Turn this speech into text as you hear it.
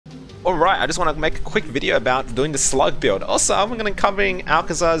Alright, I just want to make a quick video about doing the Slug build. Also, I'm going to be covering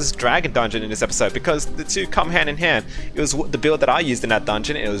Alcazar's Dragon Dungeon in this episode because the two come hand in hand. It was the build that I used in that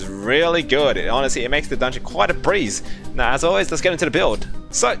dungeon. It was really good. Honestly, it makes the dungeon quite a breeze. Now, as always, let's get into the build.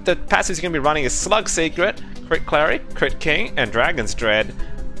 So, the passives you're going to be running is Slug Secret, Crit Cleric, Crit King, and Dragon's Dread.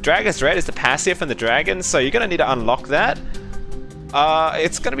 Dragon's Dread is the passive from the dragon, so you're going to need to unlock that.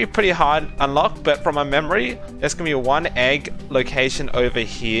 It's going to be pretty hard unlock, but from my memory, there's going to be one egg location over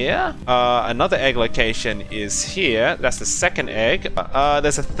here. Another egg location is here. That's the second egg.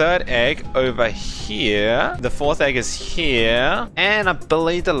 There's a third egg over here. The fourth egg is here. And I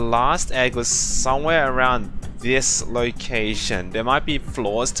believe the last egg was somewhere around this location. There might be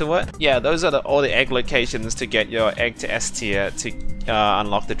flaws to it. Yeah, those are all the egg locations to get your egg to S tier to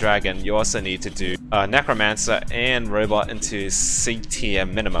unlock the dragon. You also need to do Necromancer and Robot into C tier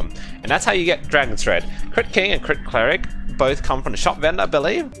minimum. And that's how you get Dragon's Dread. Crit King and Crit Cleric both come from the shop vendor, I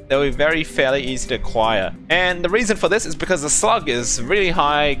believe. They'll be fairly easy to acquire. And the reason for this is because the Slug is really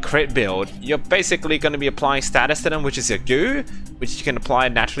high crit build. You're basically going to be applying status to them, which is your goo, which you can apply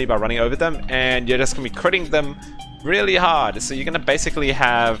naturally by running over them, and you're just going to be critting them really hard. So you're going to basically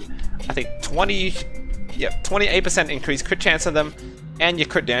have, I think, 28% increased crit chance on them, and your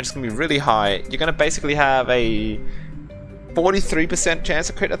crit damage is going to be really high. You're going to basically have a 43% chance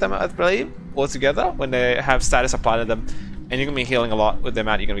to crit at them, I believe, altogether, when they have status applied to them, and you're going to be healing a lot with the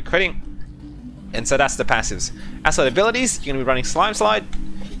amount you're going to be critting. And so that's the passives. As for the abilities, you're going to be running Slime Slide,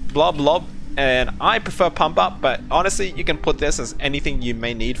 Blob Lob, and I prefer Pump Up, but honestly, you can put this as anything you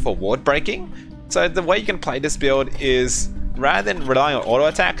may need for ward breaking. So the way you can play this build is, rather than relying on auto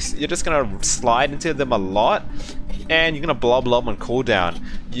attacks, you're just going to slide into them a lot, and you're going to Blob Lob on cooldown.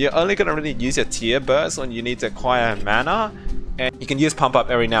 You're only going to really use your tier burst when you need to acquire mana, and you can use Pump Up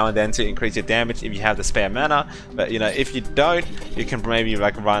every now and then to increase your damage if you have the spare mana, but you know, if you don't, you can maybe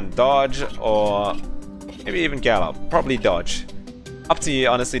like run Dodge, or maybe even Gallop. Probably Dodge. Up to you,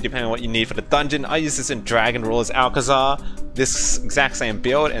 honestly, depending on what you need for the dungeon. I use this in Dragon Rules Alcazar, this exact same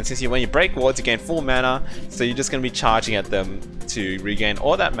build, and when you break wards, you gain full mana, so you're just going to be charging at them to regain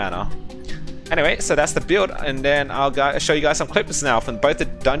all that mana. Anyway, so that's the build, and then I'll show you guys some clips now from both the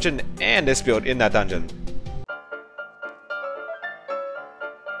dungeon and this build in that dungeon.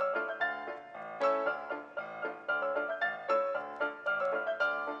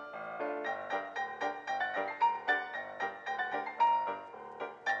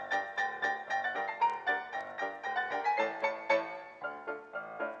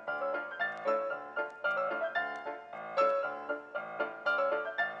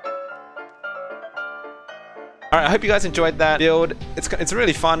 Alright, I hope you guys enjoyed that build. It's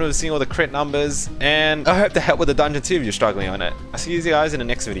really fun with seeing all the crit numbers, and I hope to help with the dungeon too if you're struggling on it. I'll see you guys in the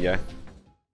next video.